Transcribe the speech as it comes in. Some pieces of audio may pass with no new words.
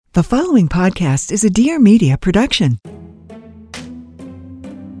The following podcast is a Dear Media production.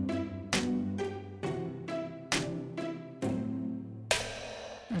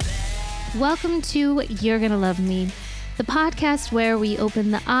 Welcome to You're Gonna Love Me, the podcast where we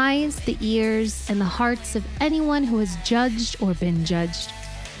open the eyes, the ears, and the hearts of anyone who has judged or been judged.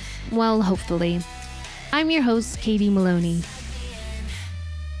 Well, hopefully. I'm your host, Katie Maloney.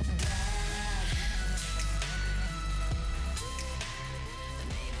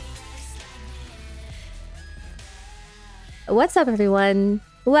 What's up, everyone?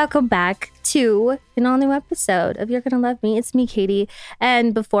 Welcome back to an all-new episode of You're Gonna Love Me. It's me, Katie,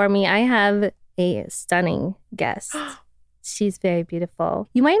 and before me, I have a stunning guest. She's very beautiful.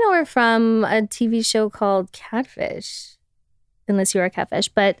 You might know her from a TV show called Catfish, unless you are a catfish,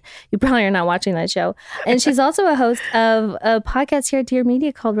 but you probably are not watching that show. And she's also a host of a podcast here at Dear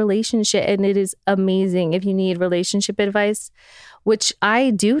Media called Relationship, and it is amazing if you need relationship advice, which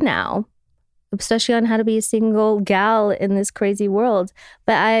I do now, especially on how to be a single gal in this crazy world.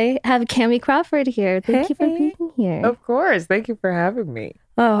 But I have Cami Crawford here. Thank you for being here. Of course. Thank you for having me.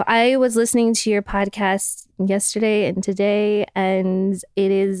 Oh, I was listening to your podcast yesterday and today, and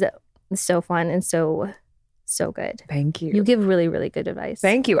it is so fun and so good. Thank you. You give really, really good advice.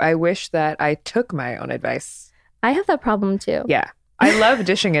 Thank you. I wish that I took my own advice. I have that problem too. Yeah. I love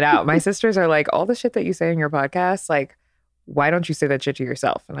dishing it out. My sisters are like, all the shit that you say in your podcast, like, why don't you say that shit to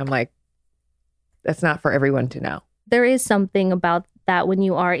yourself? And I'm like, that's not for everyone to know. There is something about that when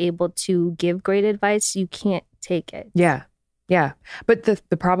you are able to give great advice, you can't take it. Yeah. Yeah. But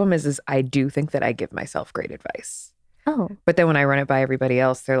the problem is I do think that I give myself great advice. Oh. But then when I run it by everybody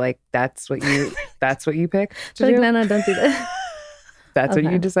else, they're like, that's what you pick to Like, do? no, don't do that. That's Okay.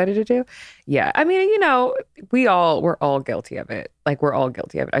 what you decided to do? Yeah. I mean, you know, we're all guilty of it. Like, we're all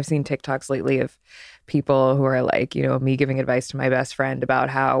guilty of it. I've seen TikToks lately of people who are like, you know, me giving advice to my best friend about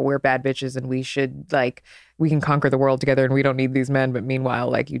how we're bad bitches and we should, like, we can conquer the world together and we don't need these men. But meanwhile,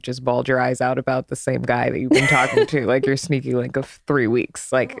 like, you just bawled your eyes out about the same guy that you've been talking to, like your sneaky link of 3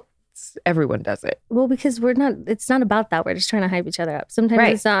 weeks. Like, everyone does it. Well, because it's not about that. We're just trying to hype each other up. Sometimes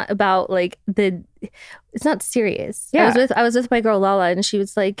Right. It's not about like it's not serious. Yeah. I was with my girl Lala, and she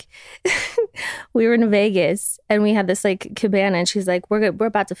was like, we were in Vegas and we had this like cabana, and she's like, we're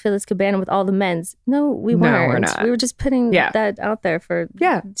about to fill this cabana with all the men's. No, we No, weren't. we're not. We were just putting Yeah. that out there for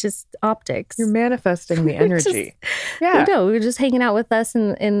just optics. You're manifesting the We're just- energy. Yeah. No, we were just hanging out with us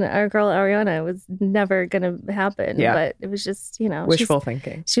and our girl Ariana. It was never gonna happen. Yeah. But it was just, you know, Wishful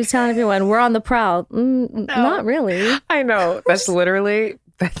thinking. she was telling everyone we're on the prowl. Not really. I know. That's literally,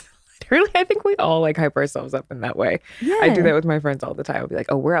 I think we all like hype ourselves up in that way. Yeah. I do that with my friends all the time. I'll be like,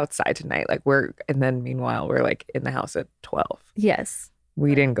 oh, we're outside tonight. Like, and then meanwhile, we're like in the house at 12. Yes.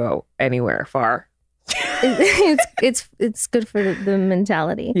 We didn't go anywhere far. It's good for the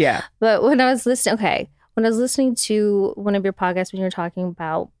mentality. Yeah. But when I was listening to one of your podcasts when you were talking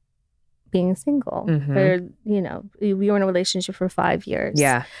about being single, Mhm. or, you know, you were in a relationship for 5 years.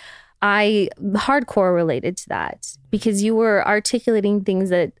 Yeah. I hardcore related to that because you were articulating things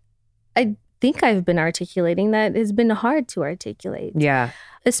that I think I've been articulating that has been hard to articulate. Yeah.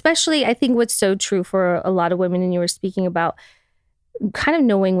 Especially, I think what's so true for a lot of women, and you were speaking about kind of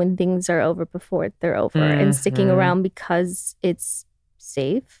knowing when things are over before they're over and sticking Mhm. around because it's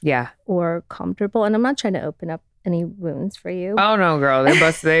safe Yeah. or comfortable. And I'm not trying to open up any wounds for you. Oh, no, girl. They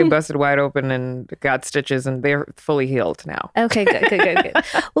busted wide open and got stitches and they're fully healed now. Okay, good.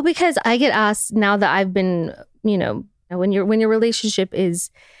 Well, because I get asked now that I've been, you know, when your relationship is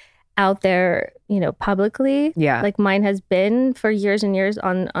out there, you know, publicly, Yeah. like mine has been for years and years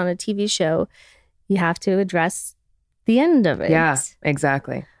on a TV show, you have to address the end of it. Yeah,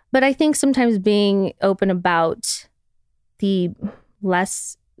 exactly. But I think sometimes being open about the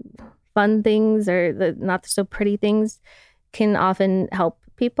less fun things or the not so pretty things can often help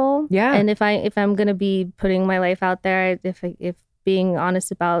people. Yeah. And if I'm going to be putting my life out there, if being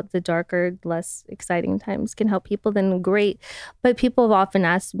honest about the darker, less exciting times can help people, then great. But people have often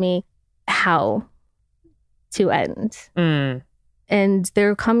asked me how to end. Mm. And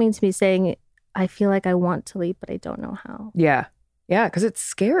they're coming to me saying, I feel like I want to leave, but I don't know how. Yeah. Yeah. Because it's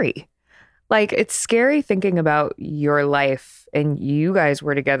scary. Like, it's scary thinking about your life, and you guys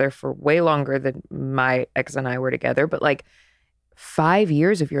were together for way longer than my ex and I were together. But like 5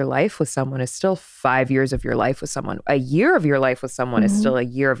 years of your life with someone is still 5 years of your life with someone. A year of your life with someone is still a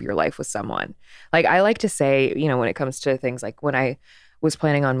year of your life with someone. Like, I like to say, you know, when it comes to things like when I was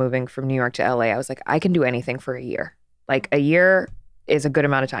planning on moving from New York to LA, I was like, I can do anything for a year. Like, a year is a good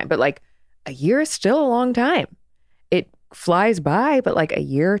amount of time, but like a year is still a long time. It flies by, but like a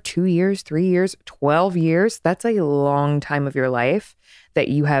year, 2 years, 3 years, 12 years, that's a long time of your life that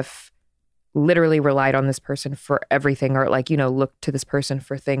you have literally relied on this person for everything, or like, you know, looked to this person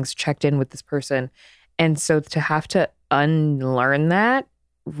for things, checked in with this person. And so to have to unlearn that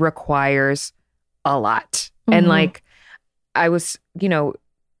requires a lot. And like, I was, you know,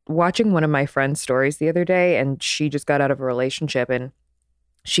 watching one of my friend's stories the other day, and she just got out of a relationship, and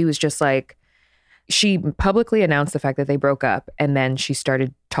she was just like, she publicly announced the fact that they broke up, and then she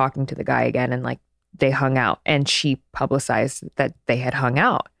started talking to the guy again, and like they hung out, and she publicized that they had hung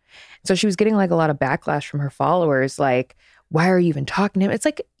out. So she was getting like a lot of backlash from her followers, like, why are you even talking to him? It's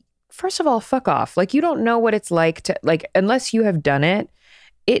like, first of all, fuck off. Like, you don't know what it's like to, like, unless you have done it,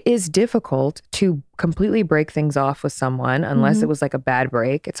 it is difficult to completely break things off with someone unless it was like a bad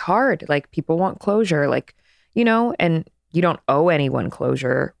break. It's hard. Like, people want closure, like, you know, and you don't owe anyone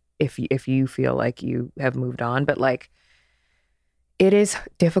closure if you feel like you have moved on. But like, it is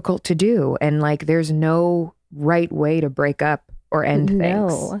difficult to do. And like, there's no right way to break up or end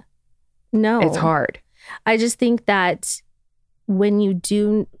things. No. It's hard. I just think that when you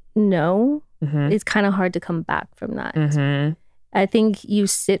do know, it's kind of hard to come back from that. I think you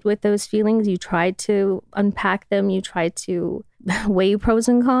sit with those feelings. You try to unpack them. You try to weigh pros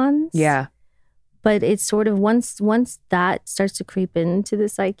and cons. Yeah. But it's sort of once that starts to creep into the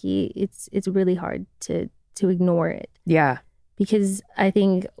psyche, it's really hard to ignore it. Yeah. Because I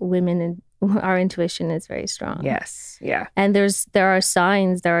think women and our intuition is very strong. Yes. Yeah. And there are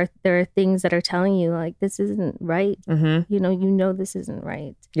signs, there are things that are telling you like this isn't right. You know this isn't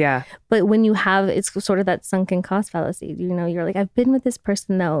right. Yeah. But when you have, it's sort of that sunken cost fallacy. You know, you're like, I've been with this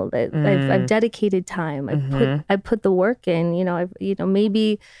person though. I've dedicated time. I put the work in. You know,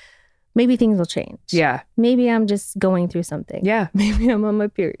 maybe things will change. Yeah. Maybe I'm just going through something. Yeah. Maybe I'm on my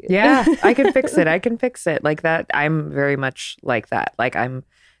period. Yeah. I can fix it. Like that. I'm very much like that. Like, I'm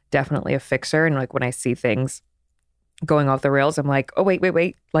definitely a fixer. And like, when I see things going off the rails, I'm like, oh,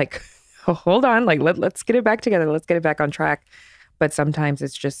 wait. Like, hold on. Like, let's get it back together. Let's get it back on track. But sometimes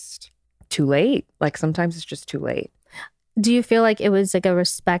it's just too late. Like, sometimes it's just too late. Do you feel like it was like a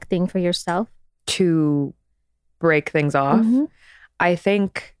respect thing for yourself? To break things off? I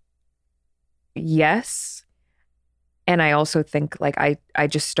think yes. And I also think like I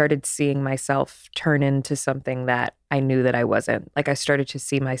just started seeing myself turn into something that I knew that I wasn't. Like, I started to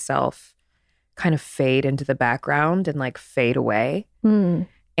see myself kind of fade into the background and like fade away.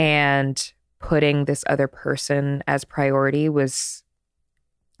 And putting this other person as priority was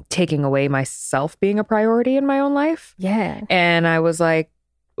taking away myself being a priority in my own life. Yeah. And I was like,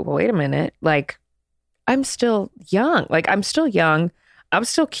 well, wait a minute. Like, I'm still young. I'm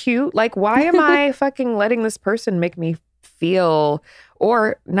still cute. Like, why am I fucking letting this person make me feel,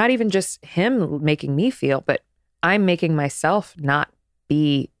 or not even just him making me feel, but I'm making myself not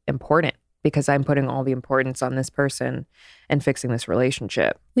be important because I'm putting all the importance on this person and fixing this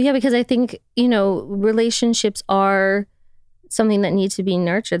relationship. Well, yeah, because I think, you know, relationships are something that need to be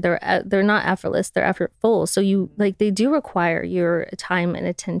nurtured. They're not effortless, they're effortful. So they do require your time and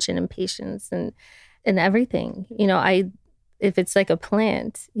attention and patience and everything. You know, if it's like a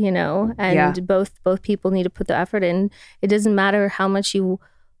plant, you know, and both people need to put the effort in. It doesn't matter how much you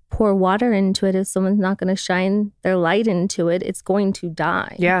pour water into it. If someone's not going to shine their light into it, it's going to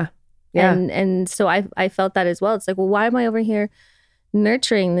die. Yeah. Yeah. And so I felt that as well. It's like, well, why am I over here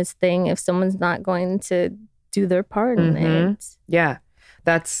nurturing this thing if someone's not going to do their part in it? Yeah.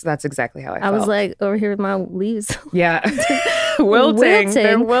 That's exactly how I felt. I was like over here with my leaves. Yeah. wilting.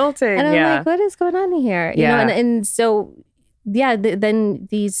 They're wilting. And I'm like, what is going on here? You know, and so yeah, then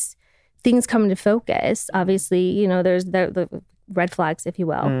these things come into focus. Obviously, you know, there's the red flags, if you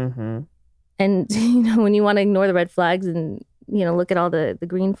will. And, you know, when you want to ignore the red flags and, you know, look at all the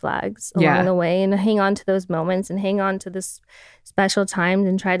green flags along the way and hang on to those moments and hang on to this special times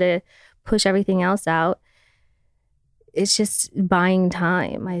and try to push everything else out, it's just buying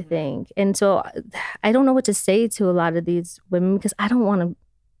time, I think. And so I don't know what to say to a lot of these women because I don't want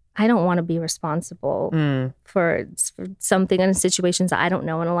to be responsible for something in situations that I don't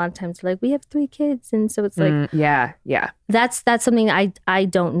know. And a lot of times they're like, we have 3 kids. And so it's like, yeah. That's something I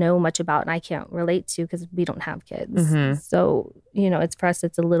don't know much about and I can't relate to because we don't have kids. So, you know, it's for us,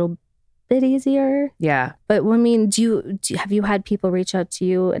 it's a little bit easier. Yeah. But I mean, have you had people reach out to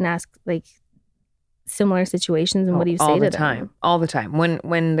you and ask like similar situations and what do you say to them? All the time.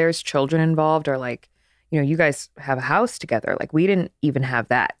 When there's children involved or like, you know, you guys have a house together. Like, we didn't even have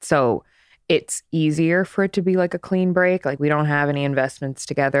that. So it's easier for it to be like a clean break. Like, we don't have any investments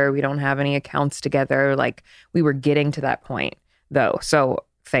together. We don't have any accounts together. Like, we were getting to that point though. So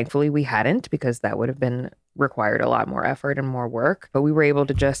thankfully we hadn't, because that would have been required a lot more effort and more work. But we were able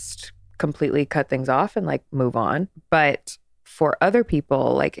to just completely cut things off and like move on. But for other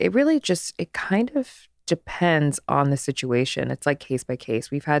people, like it really just, it kind of depends on the situation. It's like case by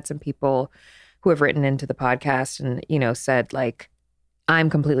case. We've had some people who have written into the podcast and, you know, said like, I'm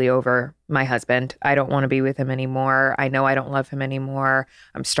completely over my husband. I don't want to be with him anymore. I know I don't love him anymore.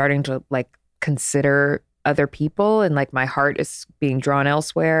 I'm starting to like consider other people and like my heart is being drawn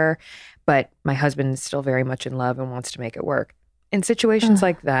elsewhere, but my husband is still very much in love and wants to make it work. In situations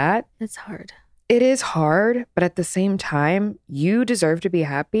like that, it's hard. It is hard, but at the same time, you deserve to be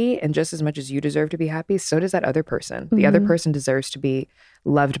happy. And just as much as you deserve to be happy, so does that other person. The other person deserves to be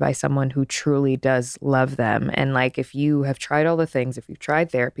loved by someone who truly does love them. And like, if you have tried all the things, if you've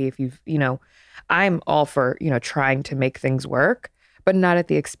tried therapy, if you've, you know, I'm all for, you know, trying to make things work, but not at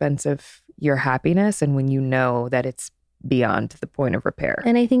the expense of your happiness. And when you know that it's beyond the point of repair.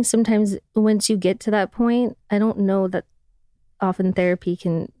 And I think sometimes once you get to that point, I don't know that often therapy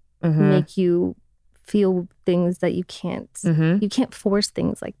can make you feel things that you can't. You can't force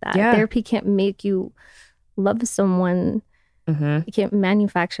things like that. Yeah. Therapy can't make you love someone. You can't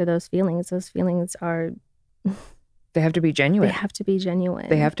manufacture those feelings. Those feelings are... They have to be genuine. They have to be genuine.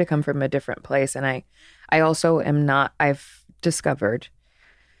 They have to come from a different place. And I also am not... I've discovered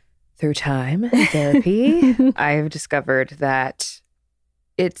through time and therapy, I've discovered that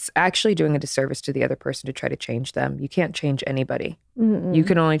it's actually doing a disservice to the other person to try to change them. You can't change anybody. You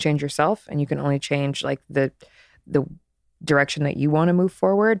can only change yourself, and you can only change like the direction that you want to move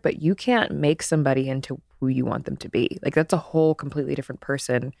forward, but you can't make somebody into who you want them to be. Like that's a whole completely different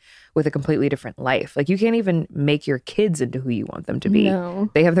person with a completely different life. Like you can't even make your kids into who you want them to be. No.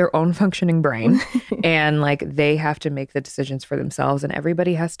 They have their own functioning brain and like they have to make the decisions for themselves, and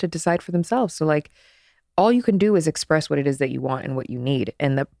everybody has to decide for themselves. So like all you can do is express what it is that you want and what you need.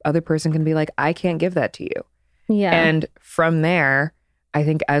 And the other person can be like, I can't give that to you. Yeah. And from there, I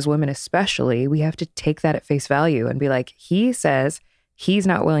think as women especially, we have to take that at face value and be like, he says he's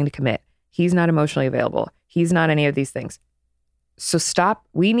not willing to commit. He's not emotionally available. He's not any of these things. So stop.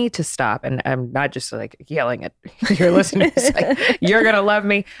 We need to stop. And I'm not just like yelling at your listeners, like, you're going to love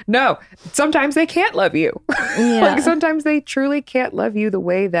me. No, sometimes they can't love you. Like sometimes they truly can't love you the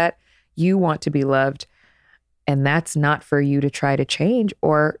way that you want to be loved. And that's not for you to try to change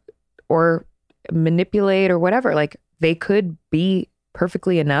or manipulate or whatever. Like they could be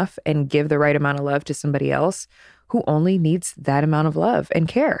perfectly enough and give the right amount of love to somebody else who only needs that amount of love and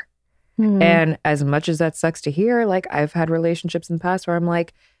care. And as much as that sucks to hear, like I've had relationships in the past where I'm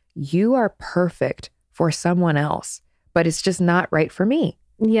like, you are perfect for someone else, but it's just not right for me.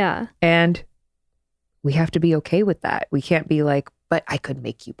 Yeah. And we have to be okay with that. We can't be like, but I could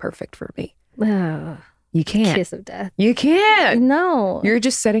make you perfect for me. You can't. Kiss of death. You can't. No. You're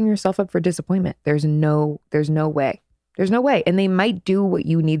just setting yourself up for disappointment. There's no way. There's no way. And they might do what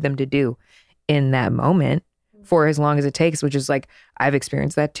you need them to do in that moment for as long as it takes, which is like, I've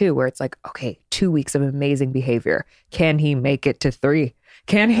experienced that too, where it's like, okay, 2 weeks of amazing behavior. Can he make it to 3?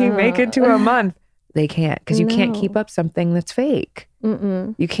 Can he make it to a month? They can't, because you can't keep up something that's fake.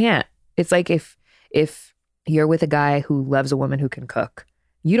 You can't. It's like if you're with a guy who loves a woman who can cook,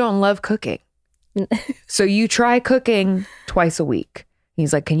 you don't love cooking. So you try cooking twice a week.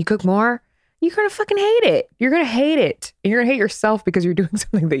 He's like, can you cook more? You're going to fucking hate it. You're going to hate it. And you're going to hate yourself because you're doing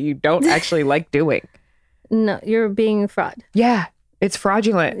something that you don't actually like doing. No, you're being a fraud. Yeah. It's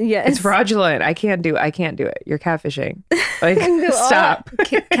fraudulent. Yes. It's fraudulent. I can't do it. You're catfishing. Like, stop.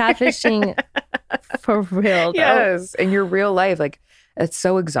 Catfishing for real, though. Yes. In your real life, like, it's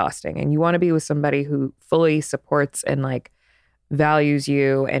so exhausting. And you want to be with somebody who fully supports and like values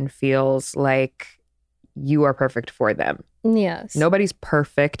you and feels like you are perfect for them. Yes. Nobody's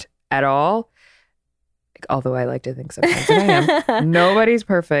perfect at all. Like, although I like to think sometimes that I am. Nobody's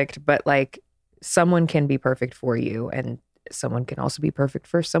perfect, but like someone can be perfect for you, and someone can also be perfect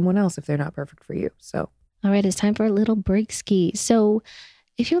for someone else if they're not perfect for you. So, all right, it's time for a little break ski. So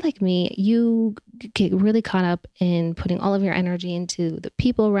if you're like me, you get really caught up in putting all of your energy into the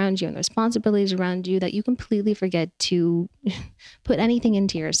people around you and the responsibilities around you that you completely forget to put anything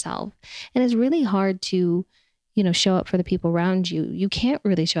into yourself. And it's really hard to, show up for the people around you. You can't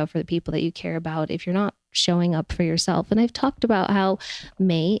really show up for the people that you care about if you're not showing up for yourself. And I've talked about how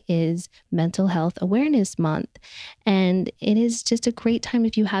May is Mental Health Awareness Month. And it is just a great time,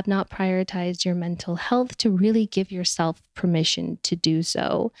 if you have not prioritized your mental health, to really give yourself permission to do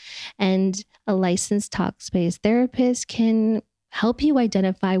so. And a licensed Talkspace therapist can help you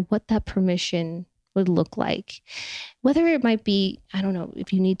identify what that permission would look like. Whether it might be, I don't know,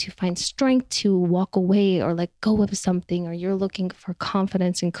 if you need to find strength to walk away or let go of something, or you're looking for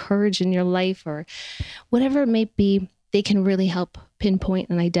confidence and courage in your life, or whatever it may be, they can really help pinpoint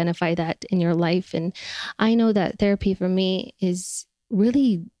and identify that in your life. And I know that therapy for me is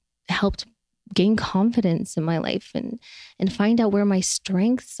really helped gain confidence in my life and find out where my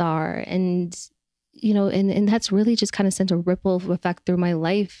strengths are. And, you know, and that's really just kind of sent a ripple effect through my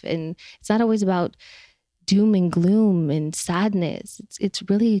life. And it's not always about doom and gloom and sadness. It's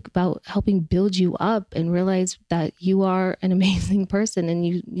really about helping build you up and realize that you are an amazing person. And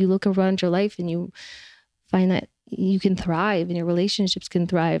you look around your life and you find that you can thrive and your relationships can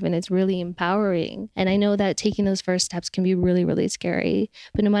thrive, and it's really empowering. And I know that taking those first steps can be really, really scary,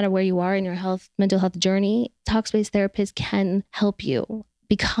 but no matter where you are in your mental health journey, Talkspace therapists can help you.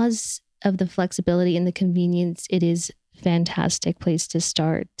 Because of the flexibility and the convenience, it is a fantastic place to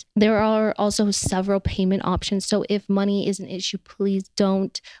start. There are also several payment options. So if money is an issue, please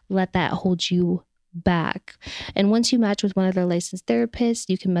don't let that hold you back. And once you match with one of their licensed therapists,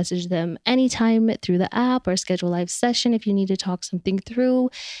 you can message them anytime through the app or schedule a live session if you need to talk something through.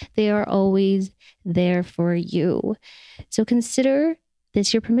 They are always there for you. So consider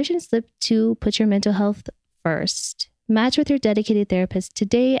this your permission slip to put your mental health first. Match with your dedicated therapist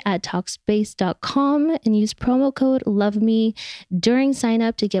today at Talkspace.com and use promo code LOVEME during sign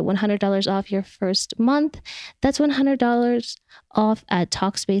up to get $100 off your first month. That's $100 off at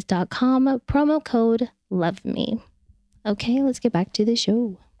Talkspace.com, promo code LOVEME. Okay, let's get back to the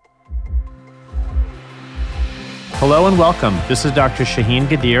show. Hello and welcome. This is Dr. Shaheen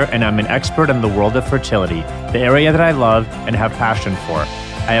Gadir, and I'm an expert in the world of fertility, the area that I love and have passion for.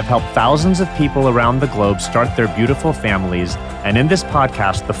 I have helped thousands of people around the globe start their beautiful families, and in this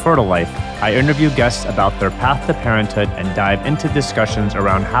podcast, The Fertile Life, I interview guests about their path to parenthood and dive into discussions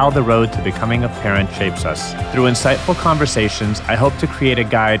around how the road to becoming a parent shapes us. Through insightful conversations, I hope to create a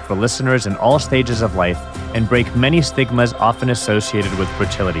guide for listeners in all stages of life and break many stigmas often associated with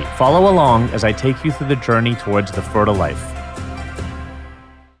fertility. Follow along as I take you through the journey towards the fertile life.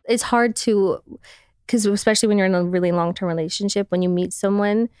 It's hard to... because especially when you're in a really long-term relationship, when you meet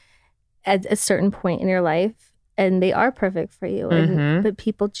someone at a certain point in your life and they are perfect for you, but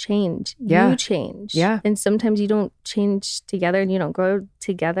people change. Yeah. You change. Yeah. And sometimes you don't change together and you don't grow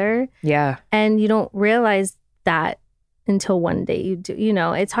together. Yeah. And you don't realize that until one day you do. You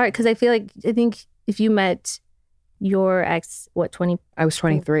know, it's hard because I think if you met your ex, 20? I was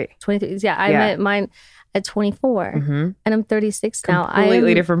 23. 23. Yeah. I met mine at 24 and I'm 36 now.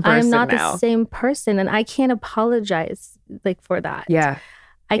 Completely different person I'm not now. the same person, and I can't apologize for that. Yeah.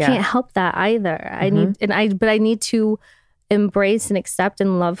 I can't help that either. I need to embrace and accept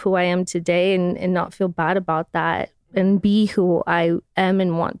and love who I am today and not feel bad about that and be who I am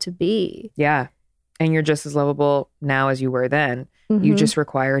and want to be. Yeah. And you're just as lovable now as you were then. You just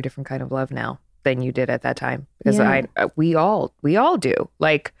require a different kind of love now than you did at that time. Because we all do.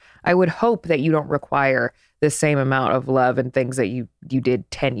 Like, I would hope that you don't require the same amount of love and things that you did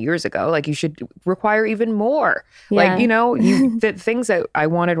 10 years ago. Like, you should require even more. Yeah. Like, you know, the things that I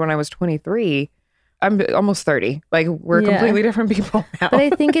wanted when I was 23, I'm almost 30. Like, we're completely different people now. But I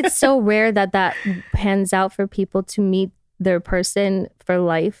think it's so rare that pans out for people to meet their person for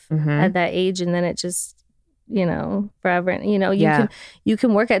life at that age. And then it just, you know, forever. You know, you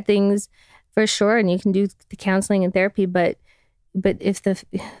can work at things for sure, and you can do the counseling and therapy, but if the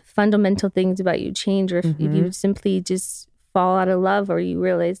fundamental things about you change, or if you simply just fall out of love, or you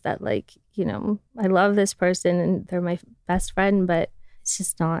realize that, like, you know, I love this person and they're my best friend, but it's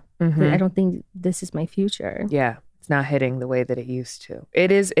just not, I don't think this is my future. Yeah. It's not hitting the way that it used to.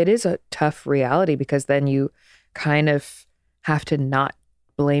 It is a tough reality, because then you kind of have to not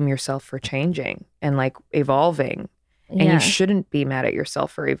blame yourself for changing and like evolving. And you shouldn't be mad at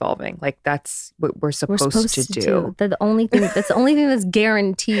yourself for evolving. Like, that's what we're supposed to do. That's the only thing that's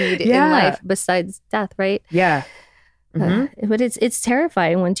guaranteed in life besides death, right? Yeah. But it's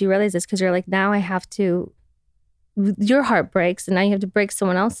terrifying once you realize this, because you're like, now I have to, your heart breaks and now you have to break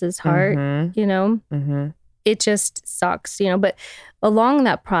someone else's heart, you know? It just sucks, you know? But along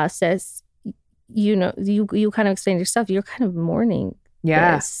that process, you know, you kind of explained yourself, you're kind of mourning.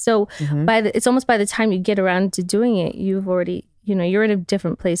 Yeah. So it's almost by the time you get around to doing it, you've already, you know, you're in a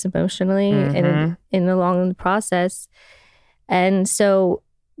different place emotionally and along the process. And so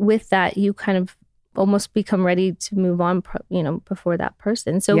with that, you kind of almost become ready to move on, you know, before that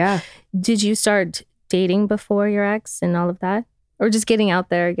person. So did you start dating before your ex and all of that? Or just getting out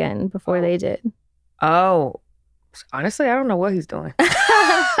there again before they did? Oh, honestly, I don't know what he's doing.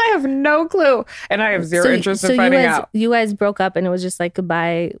 I have no clue. And I have zero interest in finding out. You guys broke up and it was just like,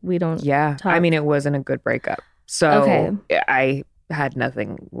 goodbye, we don't talk. I mean, it wasn't a good breakup. So I had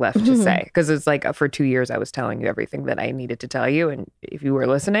nothing left to say. Because it's like for 2 years, I was telling you everything that I needed to tell you. And if you were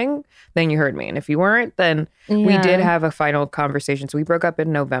listening, then you heard me. And if you weren't, then we did have a final conversation. So we broke up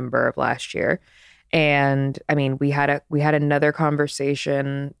in November of last year. And I mean, we had another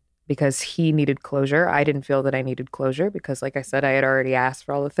conversation because he needed closure. I didn't feel that I needed closure because, like I said, I had already asked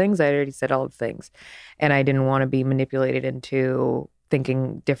for all the things. I had already said all the things. And I didn't want to be manipulated into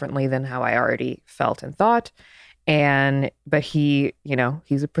thinking differently than how I already felt and thought. But he,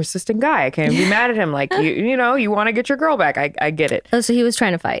 he's a persistent guy. I can't be mad at him. Like, you want to get your girl back. I get it. Oh, so he was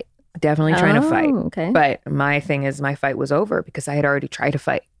trying to fight. Definitely trying to fight. Okay. But my thing is my fight was over because I had already tried to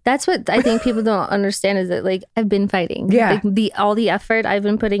fight. That's what I think people don't understand is that, like, I've been fighting. Yeah. Like all the effort I've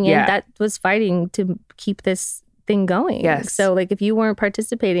been putting in, Yeah. that was fighting to keep this thing going. Yes. So, like, if you weren't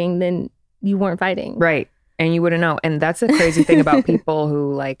participating, then you weren't fighting. Right. And you wouldn't know. And that's the crazy thing about people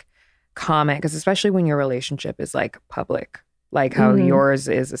who, like, comment, because especially when your relationship is, like, public, like how yours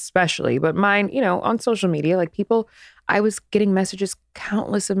is especially, but mine, on social media, like I was getting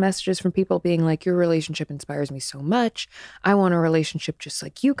countless of messages from people being like, your relationship inspires me so much. I want a relationship just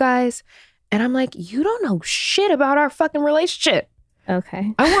like you guys. And I'm like, you don't know shit about our fucking relationship.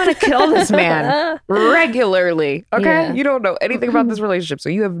 Okay. I want to kill this man regularly. Okay. Yeah. You don't know anything about this relationship. So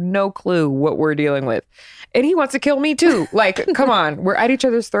you have no clue what we're dealing with. And he wants to kill me too. Like, come on. We're at each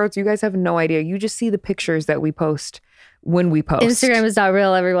other's throats. You guys have no idea. You just see the pictures that we post when we post. Instagram is not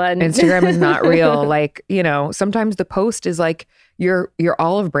real, everyone. Instagram is not real. Like, sometimes the post is like your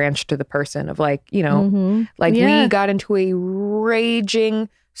olive branch to the person of like, like we got into a raging,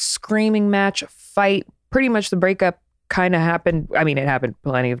 screaming match, fight. Pretty much the breakup kind of happened. I mean, it happened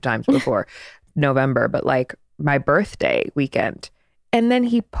plenty of times before November, but like my birthday weekend. And then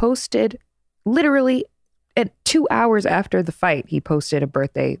he posted literally at 2 hours after the fight, he posted a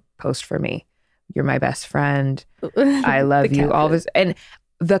birthday post for me. You're my best friend. I love you. All this. And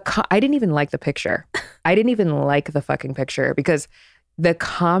I didn't even like the picture. I didn't even like the fucking picture because the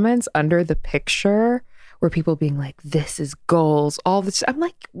comments under the picture were people being like, this is goals, all this. I'm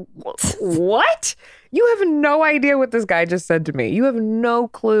like, what? You have no idea what this guy just said to me. You have no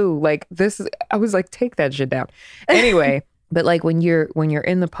clue. Like I was like, take that shit down. Anyway, but like when you're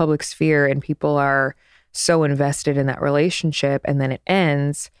in the public sphere and people are so invested in that relationship and then it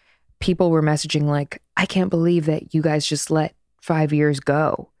ends, people were messaging like, I can't believe that you guys just let 5 years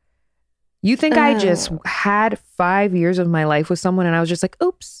go. You think I just had 5 years of my life with someone and I was just like,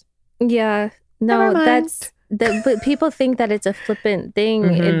 oops. Yeah. No, but people think that it's a flippant thing.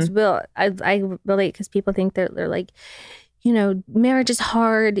 It's real. I relate because people think they're like, marriage is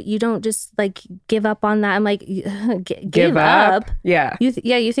hard. You don't just like give up on that. I'm like, give up. Yeah.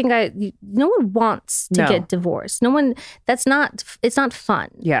 You think no one wants to get divorced. No one, it's not fun.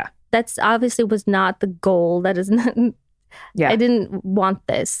 Yeah. That's obviously was not the goal. That is not, I didn't want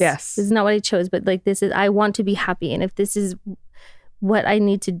this. Yes. This is not what I chose, but like I want to be happy. And if this is what I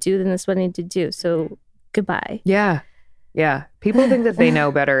need to do, then that's what I need to do. So goodbye. Yeah. Yeah. People think that they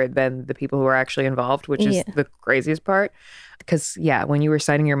know better than the people who are actually involved, which is the craziest part. Because, when you were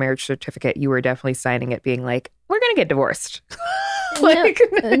signing your marriage certificate, you were definitely signing it being like, we're going to get divorced. Like,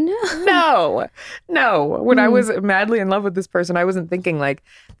 no. When I was madly in love with this person, I wasn't thinking like,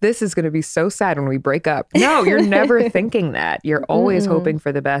 this is going to be so sad when we break up. No, you're never thinking that. You're always hoping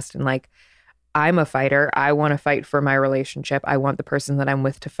for the best. And like, I'm a fighter. I want to fight for my relationship. I want the person that I'm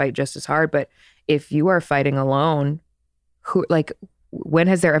with to fight just as hard. But if you are fighting alone, when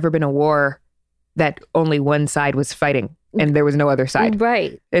has there ever been a war that only one side was fighting and there was no other side?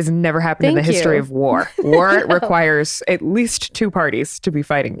 Right. It's never happened in the history of war. War requires at least two parties to be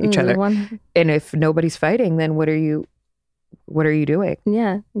fighting each other. And if nobody's fighting, then what are you doing?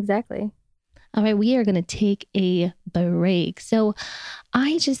 Yeah, exactly. All right, we are going to take a break. So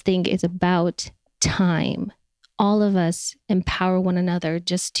I just think it's about time. All of us empower one another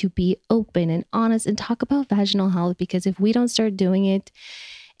just to be open and honest and talk about vaginal health, because if we don't start doing it,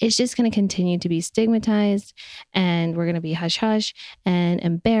 it's just going to continue to be stigmatized and we're going to be hush hush and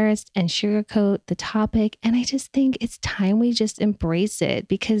embarrassed and sugarcoat the topic. And I just think it's time we just embrace it,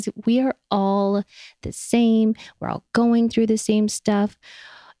 because we are all the same. We're all going through the same stuff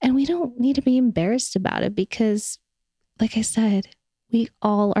and we don't need to be embarrassed about it, because like I said, we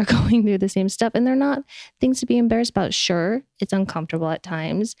all are going through the same stuff and they're not things to be embarrassed about. Sure, it's uncomfortable at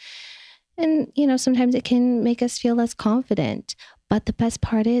times. And, sometimes it can make us feel less confident. But the best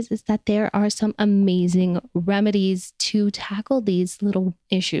part is that there are some amazing remedies to tackle these little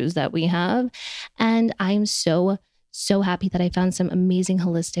issues that we have. And I'm so happy that I found some amazing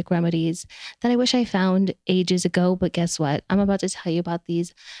holistic remedies that I wish I found ages ago. But guess what? I'm about to tell you about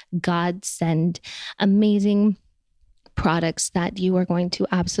these godsend amazing products that you are going to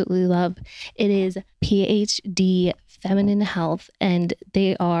absolutely love. It is PhD Feminine Health, and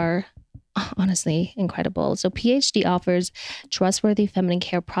they are honestly incredible. So PhD offers trustworthy feminine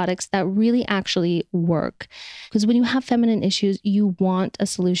care products that really actually work. Because when you have feminine issues, you want a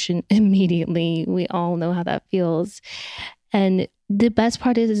solution immediately. We all know how that feels. And the best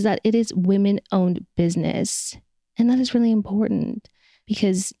part is that it is women-owned business. And that is really important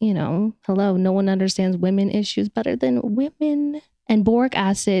because, hello, no one understands women issues better than women. And boric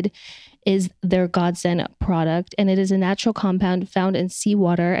acid is their godsend product, and it is a natural compound found in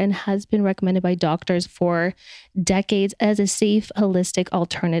seawater and has been recommended by doctors for decades as a safe, holistic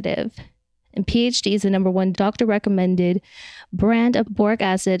alternative. And PhD is the #1 doctor-recommended brand of boric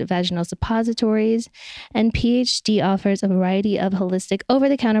acid vaginal suppositories, and PhD offers a variety of holistic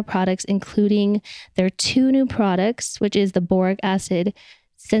over-the-counter products, including their 2 new products, which is the boric acid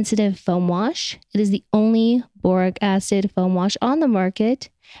sensitive foam wash. It is the only boric acid foam wash on the market,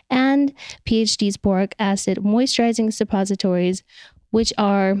 and PhD's boric acid moisturizing suppositories, which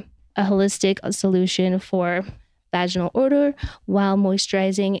are a holistic solution for vaginal odor while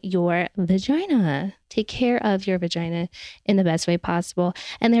moisturizing your vagina. Take care of your vagina in the best way possible.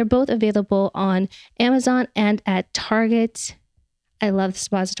 And they're both available on Amazon and at Target. I love the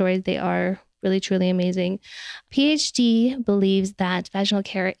suppositories. They are really, truly amazing. PhD believes that vaginal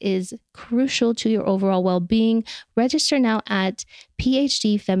care is crucial to your overall well-being. Register now at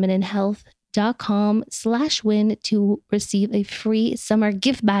phdfemininehealth.com/win to receive a free summer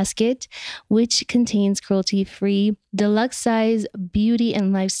gift basket, which contains cruelty-free, deluxe size beauty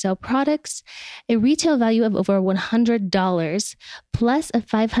and lifestyle products, a retail value of over $100, plus a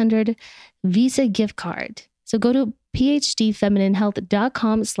 $500 Visa gift card. So go to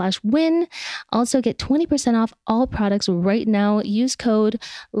phdfemininehealth.com/win. Also get 20% off all products right now. Use code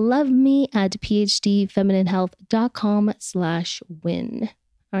LOVEME at phdfemininehealth.com/win.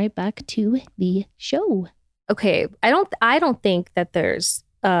 All right, back to the show. Okay, I don't think that there's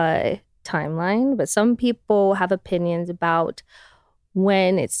a timeline, but some people have opinions about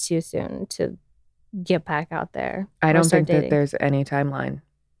when it's too soon to get back out there. I don't think dating. that there's any timeline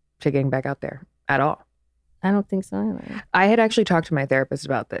to getting back out there at all. I don't think so either. I had actually talked to my therapist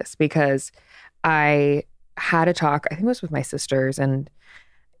about this because I had a talk, I think it was with my sisters, and,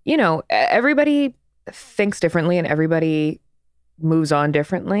 everybody thinks differently and everybody moves on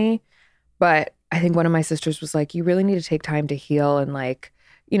differently. But I think one of my sisters was like, you really need to take time to heal and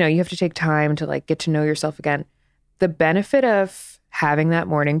you have to take time to get to know yourself again. The benefit of having that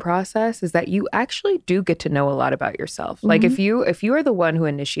mourning process is that you actually do get to know a lot about yourself. Mm-hmm. Like if you are the one who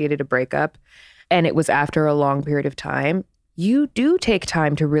initiated a breakup and it was after a long period of time, you do take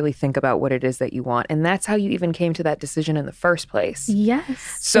time to really think about what it is that you want. And that's how you even came to that decision in the first place.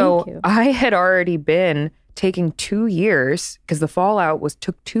 Yes. So I had already been taking 2 years because the fallout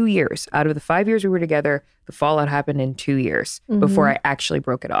took 2 years. Out of the 5 years we were together, the fallout happened in 2 years before I actually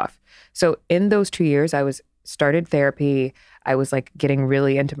broke it off. So in those 2 years, I started therapy. I was getting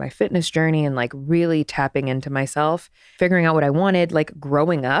really into my fitness journey and really tapping into myself, figuring out what I wanted,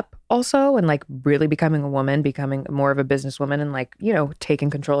 growing up also, and really becoming a woman, becoming more of a businesswoman and taking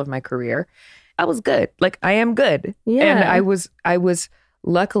control of my career. I was good. I am good. Yeah. And I was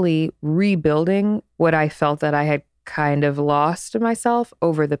luckily rebuilding what I felt that I had kind of lost myself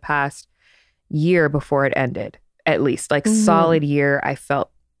over the past year before it ended, at least solid year. I felt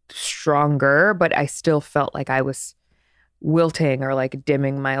stronger, but I still felt like I was wilting or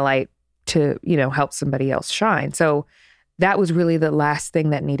dimming my light to, help somebody else shine. So that was really the last thing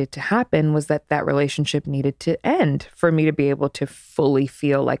that needed to happen, was that relationship needed to end for me to be able to fully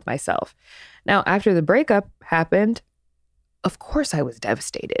feel like myself. Now, after the breakup happened, of course I was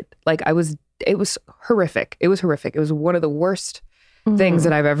devastated. It was horrific. It was horrific. It was one of the worst things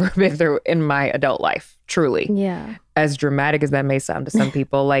that I've ever been through in my adult life, truly. Yeah. As dramatic as that may sound to some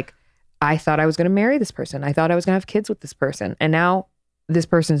people, I thought I was going to marry this person. I thought I was going to have kids with this person. And now this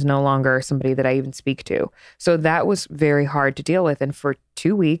person's no longer somebody that I even speak to. So that was very hard to deal with. And for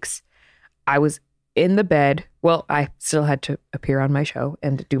 2 weeks, I was in the bed. Well, I still had to appear on my show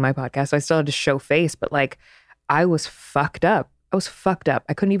and do my podcast. So I still had to show face, but I was fucked up. I was fucked up.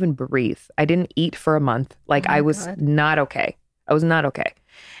 I couldn't even breathe. I didn't eat for a month. I was not okay. I was not okay.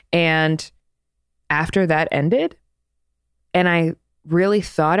 And after that ended, and I really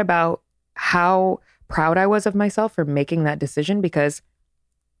thought about how proud I was of myself for making that decision, because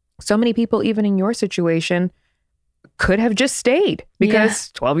so many people, even in your situation, could have just stayed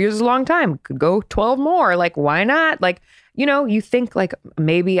because 12 years is a long time. Could go 12 more. Why not? You think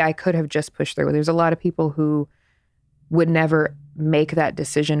maybe I could have just pushed through. There's a lot of people who would never make that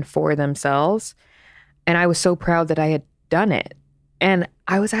decision for themselves. And I was so proud that I had done it. And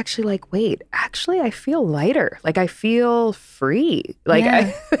I was actually like, wait, actually, I feel lighter. Like I feel free. Like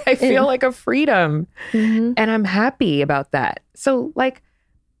Yeah. I feel like a freedom. Mhm. And I'm happy about that. So like,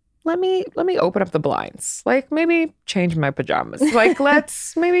 let me open up the blinds. Like maybe change my pajamas. Like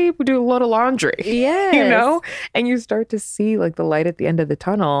let's maybe do a lot of laundry. Yes. You know? And you start to see like the light at the end of the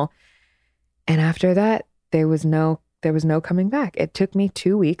tunnel. And after that, there was no coming back. It took me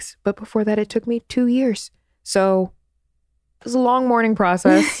 2 weeks, but before that it took me 2 years. So it was a long mourning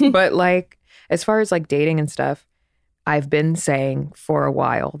process, but like as far as like dating and stuff, I've been saying for a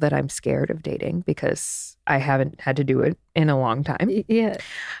while that I'm scared of dating because I haven't had to do it in a long time. Yeah.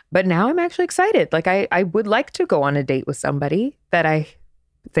 But now I'm actually excited. Like I would like to go on a date with somebody that I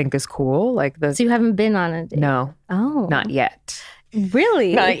think is cool. Like So you haven't been on a date? no, Oh. not yet.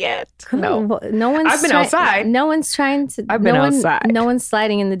 Really? Not yet. No. Well, no one's I've been outside. No one's trying to. I've been outside. No one's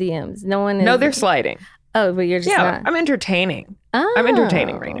sliding in the DMs. No one. No, is, they're sliding. Oh, but you're just Yeah, not. I'm entertaining. Oh. I'm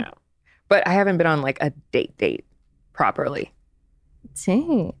entertaining right now. But I haven't been on like a date properly.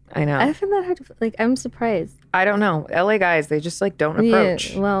 Dang. I know. I find that hard to, like, I'm surprised. I don't know. LA guys, they just like don't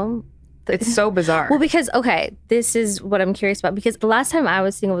approach. Yeah, well, It's so bizarre. Well, because, okay, this is what I'm curious about. Because the last time I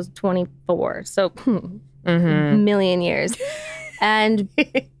was single was 24. So, Mhm. million years. And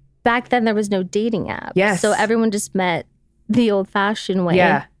back then there was no dating app. Yes. So everyone just met the old fashioned way.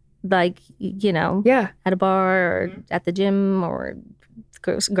 Yeah. Like, you know, Yeah. at a bar or at the gym or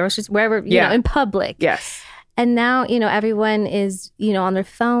groceries, wherever, you Yeah. know, in public. Yes. And now, you know, everyone is, you know, on their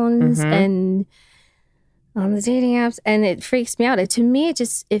phones Mhm. and on the dating apps. And it freaks me out. To me,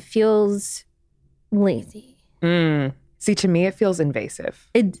 it feels lazy. Mm. See, to me, it feels invasive.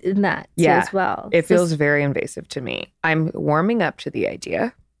 In that too Yeah. as well. It So- feels very invasive to me. I'm warming up to the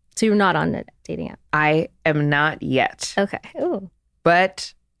idea. So you're not on a dating app. I am not yet, Okay. Ooh.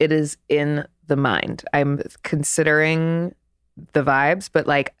 but it is in the mind. I'm considering the vibes, but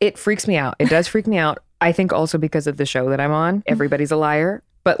like it freaks me out. It does freak me out. I think also because of the show that I'm on, Everybody's a Liar.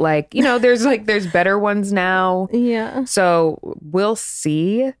 But like, you know, there's better ones now. Yeah. So we'll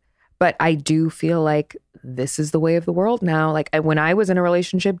see. But I do feel like this is the way of the world now. Like when I was in a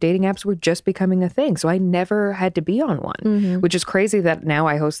relationship, dating apps were just becoming a thing. So I never had to be on one, Mhm. which is crazy that now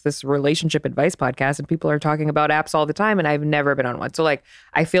I host this relationship advice podcast and people are talking about apps all the time and I've never been on one. So like,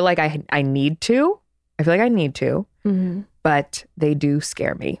 I feel like I need to. I feel like I need to, Mhm. but they do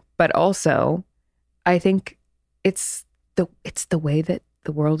scare me. But also, I think it's the way that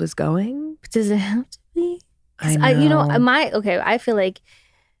the world is going. But does it have to be? 'Cause I know. you know, I feel like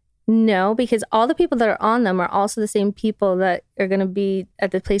no, because all the people that are on them are also the same people that are going to be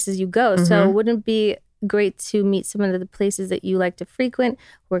at the places you go. So Mhm. wouldn't it be great to meet some of the places that you like to frequent?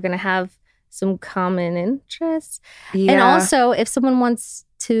 We're going to have some common interests. Yeah. And also, if someone wants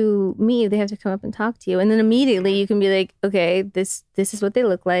to meet you, they have to come up and talk to you. And then immediately you can be like, okay, this is what they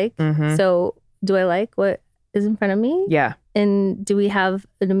look like. Mhm. So do I like what is in front of me? Yeah. And do we have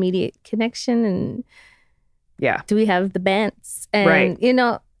an immediate connection? And Yeah. do we have the bands? And Right. you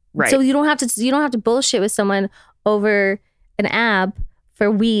know, Right. so you don't have to bullshit with someone over an app for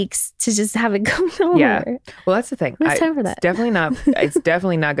weeks to just have it go nowhere. Yeah. Well, that's the thing. Who has time for that? It's definitely not. It's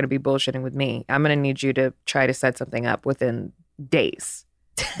definitely not going to be bullshitting with me. I'm going to need you to try to set something up within days.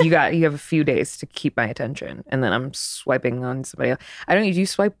 You have a few days to keep my attention, and then I'm swiping on somebody else. I don't. You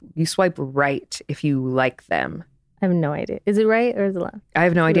swipe right if you like them. I have no idea. Is it right or is it left? I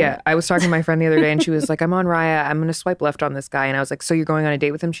have no idea. I was talking to my friend the other day, and she was like, "I'm on Raya. I'm going to swipe left on this guy." And I was like, "So you're going on a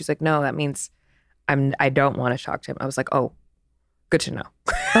date with him?" She's like, "No, that means I don't want to talk to him." I was like, "Oh, good to know."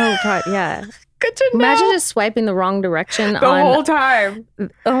 Oh God, yeah. Good to know. Imagine just swiping the wrong direction the on. whole time.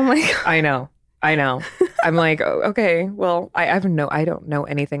 Oh my God. I know. I'm like, oh, okay, well, I don't know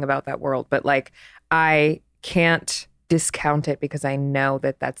anything about that world, but like, I can't discount it because I know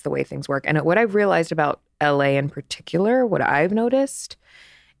that that's the way things work. And what I've realized about LA in particular, what I've noticed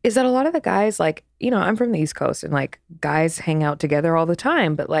is that a lot of the guys, like, you know, I'm from the East Coast and like guys hang out together all the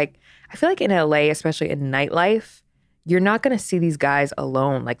time. But like, I feel like in LA, especially in nightlife, you're not going to see these guys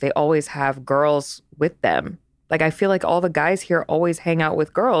alone. Like they always have girls with them. Like, I feel like all the guys here always hang out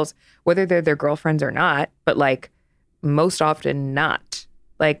with girls, whether they're their girlfriends or not, but like most often not.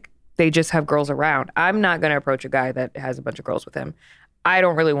 Like, they just have girls around. I'm not going to approach a guy that has a bunch of girls with him. I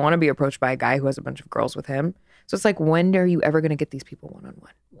don't really want to be approached by a guy who has a bunch of girls with him. So it's like, when are you ever going to get these people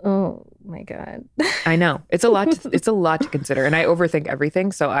one-on-one? Oh my God. I know. It's a lot to consider. And I overthink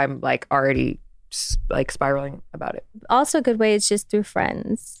everything. So I'm like already like spiraling about it. Also, a good way is just through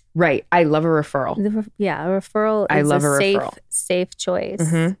friends. Right. I love a referral. A referral I is love a safe, referral. safe choice.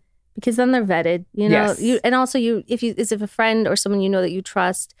 Mhm. Because then they're vetted, you know. Yes. And also if a friend or someone you know that you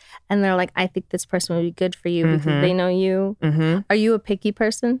trust, and they're like, I think this person would be good for you because they know you. Are you a picky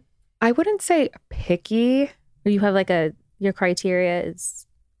person? I wouldn't say picky. Or you have like your criteria is.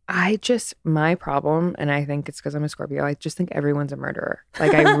 My problem, and I think it's because I'm a Scorpio, I just think everyone's a murderer.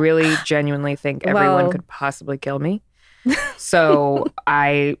 Like, I really genuinely think everyone Whoa. could possibly kill me. So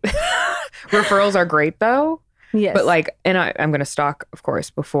referrals are great though. Yes. But like, and I'm going to stalk, of course,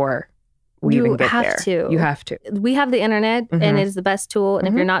 before we You even get have there. to. You have to. We have the internet, and it is the best tool. And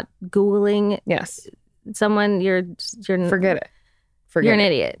if you're not Googling Yes. someone, you're Forget it. You're an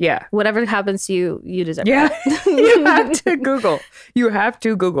idiot. Yeah. Whatever happens to you, you deserve Yeah. it. You have to Google. You have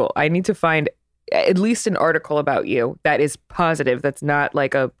to Google. I need to find at least an article about you that is positive. That's not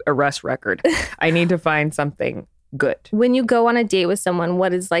like a arrest record. I need to find something good. When you go on a date with someone,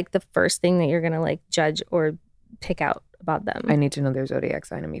 what is like the first thing that you're going to like judge or pick out about them? I need to know their zodiac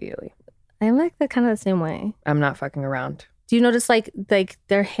sign immediately. I'm like kind of the same way. I'm not fucking around. Do you notice like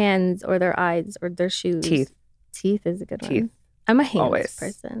their hands or their eyes or their shoes? Teeth is a good Teeth. one. I'm a hands Always.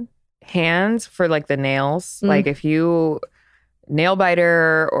 person. Hands for like the nails. Like if you nail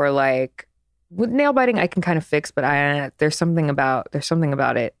biter or like with nail biting, I can kind of fix, but there's something about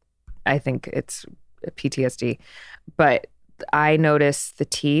it. I think it's PTSD, but I notice the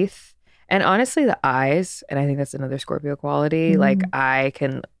teeth and honestly the eyes, and I think that's another Scorpio quality. Like I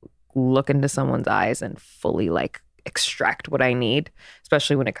can look into someone's eyes and fully like extract what I need,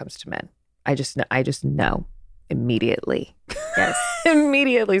 especially when it comes to men. I just know immediately. Yes.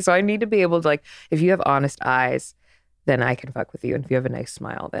 Immediately. So I need to be able to like, if you have honest eyes, then I can fuck with you. And if you have a nice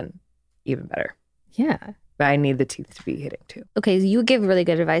smile, then even better. Yeah. But I need the teeth to be hitting too. Okay, you give really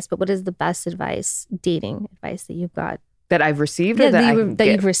good advice, but what is the best advice, dating advice that you've got? That I've received or that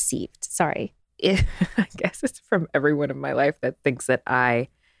you've received. Sorry. I guess it's from everyone in my life that thinks that I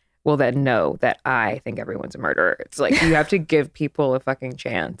think everyone's a murderer. It's like you have to give people a fucking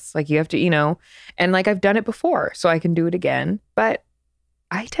chance. Like you have to, and like I've done it before, so I can do it again. But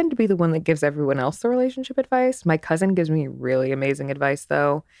I tend to be the one that gives everyone else the relationship advice. My cousin gives me really amazing advice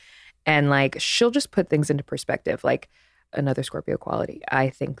though. And like she'll just put things into perspective. Like another Scorpio quality. I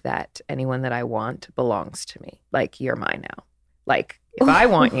think that anyone that I want belongs to me. Like you're mine now. Like if I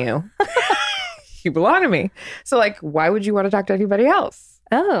want you, you belong to me. So like why would you want to talk to anybody else?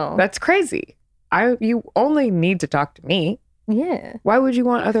 Oh. That's crazy. You only need to talk to me. Yeah. Why would you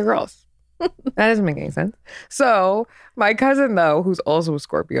want other girls? That doesn't make any sense. So my cousin though, who's also a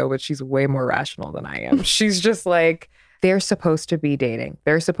Scorpio, but she's way more rational than I am. She's just like, they're supposed to be dating.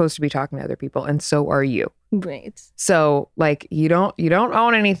 They're supposed to be talking to other people. And so are you. Right. So like, you don't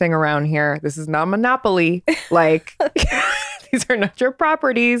own anything around here. This is not Monopoly. Like these are not your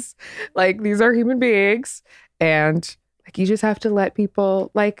properties. Like these are human beings. And like, you just have to let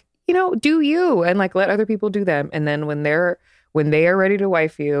people like, do you and like let other people do them. And then when they are ready to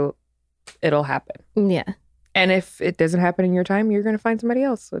wife you, it'll happen. Yeah. And if it doesn't happen in your time, you're going to find somebody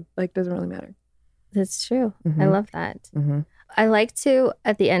else. So it like doesn't really matter. That's true. Mm-hmm. I love that. Mm-hmm. I like to,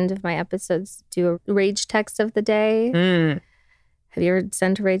 at the end of my episodes, do a rage text of the day. Have you ever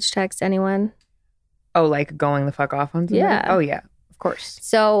sent a rage text to anyone? Oh, like going the fuck off on somebody? Yeah. Oh, yeah. Of course.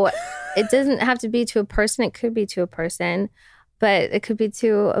 So it doesn't have to be to a person. It could be to a person, but it could be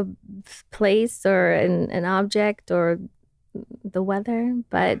to a place or an object or the weather.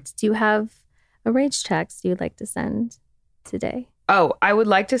 But do you have a rage text you'd like to send today? Oh, I would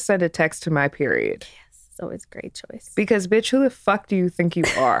like to send a text to my period. Yes, it's always a great choice. Because, bitch, who the fuck do you think you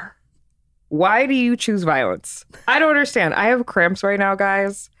are? Why do you choose violence? I don't understand. I have cramps right now,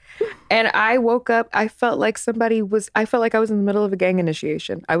 guys. And I woke up, I felt like I was in the middle of a gang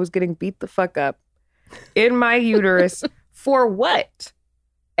initiation. I was getting beat the fuck up in my uterus for what?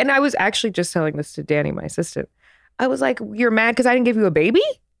 And I was actually just telling this to Danny, my assistant. I was like, you're mad because I didn't give you a baby?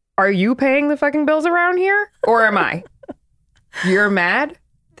 Are you paying the fucking bills around here? Or am I? You're mad?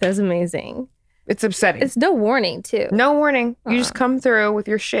 That's amazing. It's upsetting. It's no warning, too. No warning. You just come through with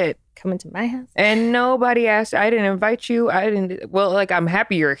your shit. Come into my house. And nobody asked. I didn't invite you. Well, like, I'm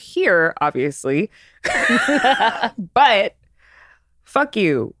happy you're here, obviously. But fuck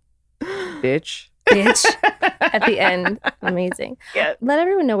you, bitch. Bitch. At the end. Amazing. Yeah. Let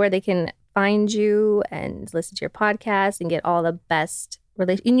everyone know where they can find you and listen to your podcast and get all the best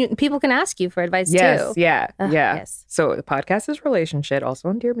people can ask you for advice Yes, too. yeah. Yes. So the podcast is Relationship, also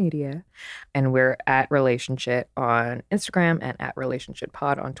on Dear Media. And we're at Relationship on Instagram and at Relationship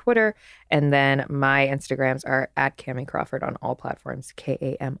Pod on Twitter. And then my Instagrams are at Cami Crawford on all platforms.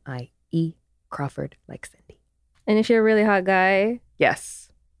 KAMIE Crawford, like Cindy. And if you're a really hot guy, Yes.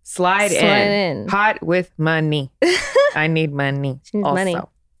 Slide in. in. Hot with money. I need money. She needs also. money.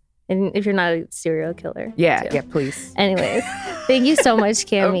 And if you're not a serial killer. Yeah, too. yeah, please. Anyways, thank you so much,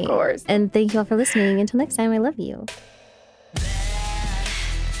 Cami. Of course. And thank you all for listening. Until next time, I love you.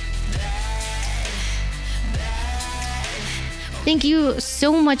 Thank you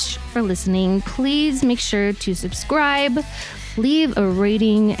so much for listening. Please make sure to subscribe, leave a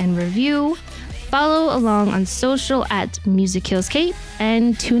rating and review, follow along on social at Music Kills Kate,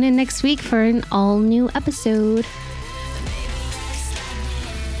 and tune in next week for an all new episode.